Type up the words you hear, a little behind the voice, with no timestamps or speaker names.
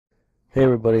Hey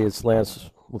everybody, it's Lance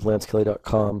with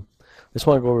LanceKelly.com. I just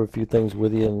want to go over a few things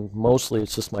with you, and mostly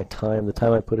it's just my time, the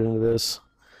time I put into this,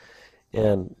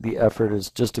 and the effort is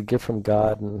just a gift from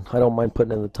God, and I don't mind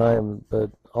putting in the time, but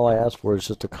all I ask for is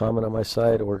just a comment on my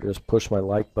site or just push my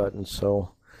like button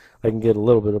so I can get a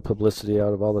little bit of publicity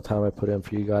out of all the time I put in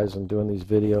for you guys and doing these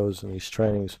videos and these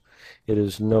trainings. It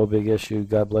is no big issue.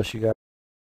 God bless you guys,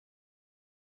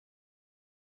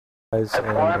 and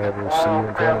I will see you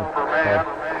in training.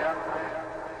 Bye.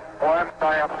 One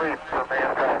giant leap for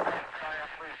mankind.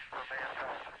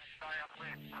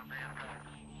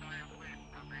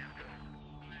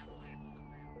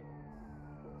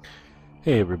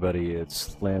 Hey everybody,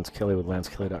 it's Lance Kelly with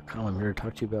LanceKelly.com. I'm here to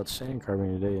talk to you about sand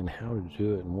carving today and how to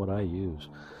do it and what I use.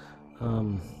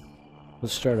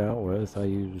 Let's start out with, I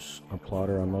use a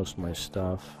plotter on most of my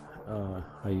stuff.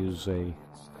 I use a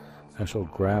actual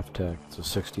Graphtec, it's a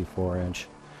 64-inch,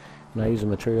 and I use a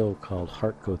material called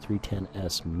Hartco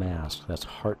 310S Mask. That's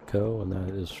Hartco, and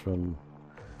that is from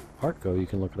Hartco. You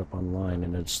can look it up online,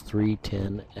 and it's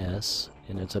 310S,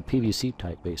 and it's a PVC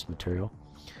type based material.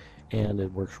 And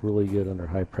it works really good under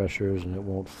high pressures, and it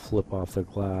won't flip off the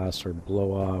glass or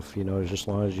blow off, you know, just as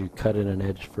long as you cut in an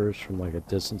edge first from like a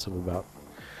distance of about,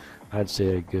 I'd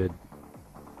say a good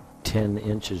 10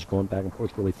 inches going back and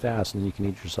forth really fast, and you can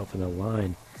eat yourself in a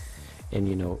line and,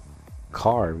 you know,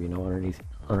 carve, you know,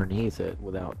 underneath it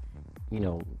without, you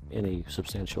know, any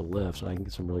substantial lifts. And I can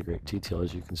get some really great detail,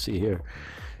 as you can see here,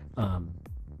 on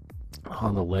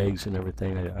the legs and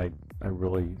everything. I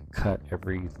really cut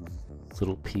every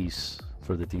little piece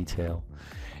for the detail.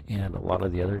 And a lot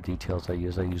of the other details I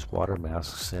use water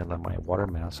masks, and my water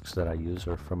masks that I use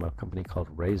are from a company called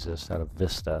Resist out of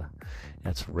Vista.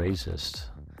 That's Resist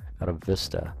out of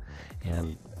Vista,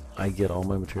 and I get all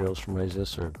my materials from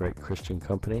Resist. They're a great Christian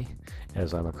company,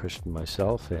 as I'm a Christian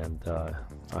myself, and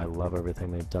I love everything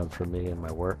they've done for me and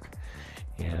my work.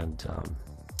 And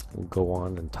we'll go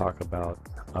on and talk about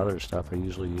other stuff. I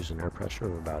usually use an air pressure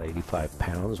of about 85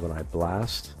 pounds when I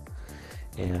blast,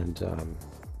 and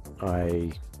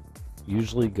I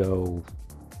usually go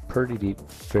pretty deep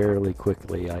fairly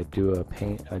quickly. I do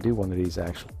one of these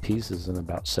actual pieces in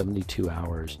about 72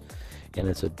 hours, and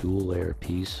it's a dual layer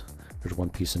piece. There's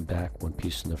one piece in back, one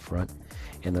piece in the front,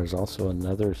 and there's also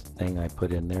another thing I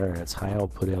put in there, and it's high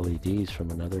output LEDs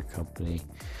from another company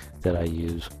that I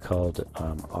use called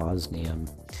Osnium,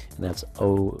 and that's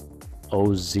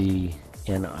OZNIUM,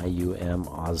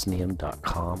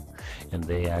 osnium.com, and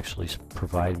they actually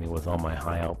provide me with all my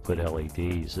high output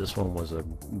LEDs. This one was a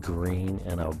green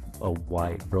and a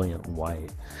white, brilliant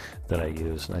white that I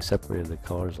used, and I separated the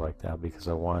colors like that because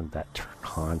I wanted that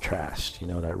contrast, you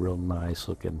know, that real nice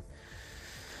looking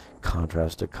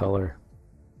contrasted color.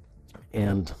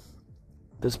 And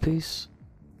this piece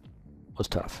was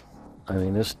tough. I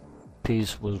mean, this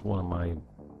piece was one of my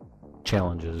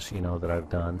challenges, you know, that I've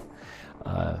done.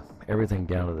 Everything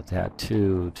down to the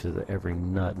tattoo, to every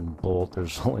nut and bolt.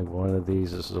 There's only one of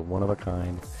these. This is a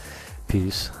one-of-a-kind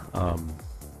piece.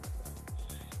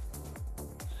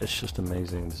 It's just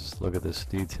amazing. Just look at this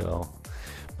detail.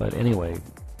 But anyway,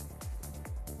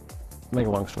 make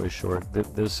a long story short,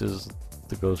 this is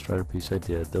the Ghost Rider piece I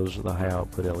did. Those are the high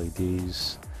output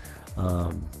LEDs.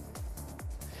 Oh,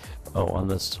 on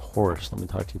this horse, let me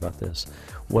talk to you about this.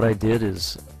 What I did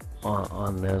is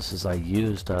on this is I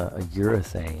used a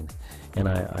urethane, and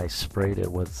I sprayed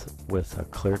it with a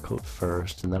clear coat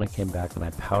first, and then I came back and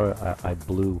I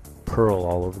blew pearl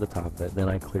all over the top of it. Then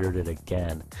I cleared it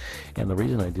again, and the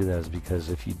reason I do that is because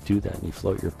if you do that and you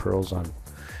float your pearls on,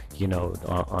 you know,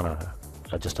 on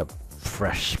just a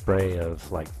fresh spray of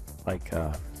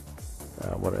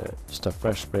just a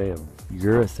fresh spray of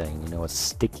urethane, you know, it's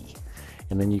sticky,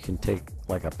 and then you can take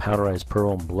like a powderized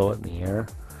pearl and blow it in the air,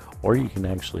 or you can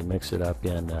actually mix it up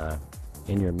in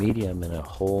your medium in a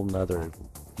whole nother.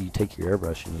 You take your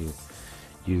airbrush and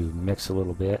you mix a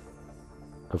little bit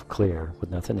of clear with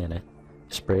nothing in it,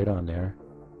 spray it on there,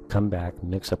 come back,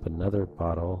 mix up another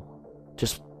bottle.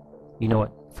 Just, you know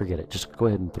what, forget it, just go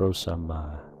ahead and throw some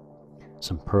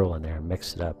pearl in there and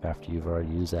mix it up after you've already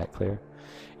used that clear,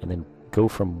 and then go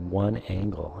from one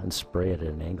angle and spray it at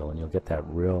an angle, and you'll get that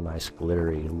real nice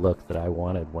glittery look that I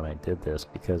wanted when I did this,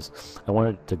 because I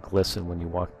wanted it to glisten when you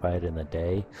walk by it in the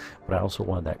day, but I also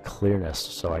wanted that clearness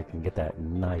so I can get that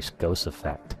nice ghost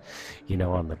effect, you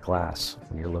know, on the glass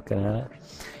when you're looking at it,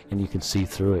 and you can see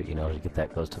through it, you know, to get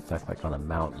that ghost effect like on the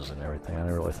mountains and everything. I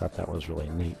really thought that was really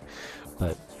neat.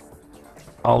 But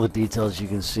all the details you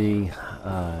can see,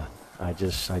 I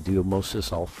do most of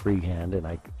this all freehand,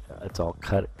 and it's all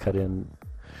cut in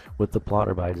with the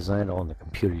plotter, but I designed it all on the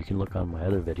computer. You can look on my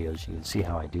other videos, you can see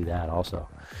how I do that also,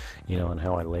 you know, and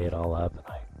how I lay it all up, and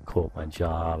I quote my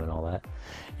job and all that.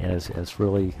 And it's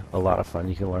really a lot of fun.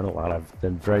 You can learn a lot. I've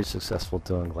been very successful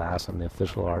doing glass. I'm the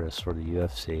official artist for the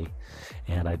UFC,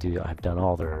 and I've done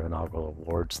all their inaugural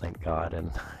awards, thank God.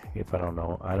 And if I don't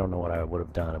know what I would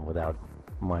have done without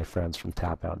my friends from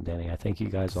Tap Out and Danny. I thank you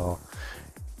guys all.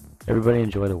 Everybody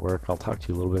enjoy the work. I'll talk to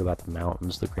you a little bit about the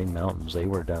mountains, the green mountains. They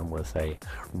were done with a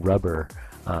rubber,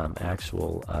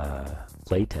 actual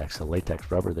latex, a latex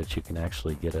rubber that you can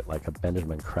actually get at like a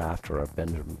Benjamin Craft or a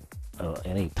Benjamin,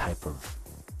 any type of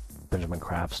Benjamin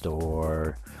Craft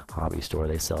store, hobby store.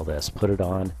 They sell this. Put it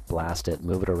on, blast it,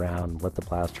 move it around, let the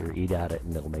blaster eat at it,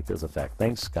 and it'll make this effect.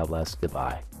 Thanks. God bless.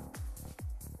 Goodbye.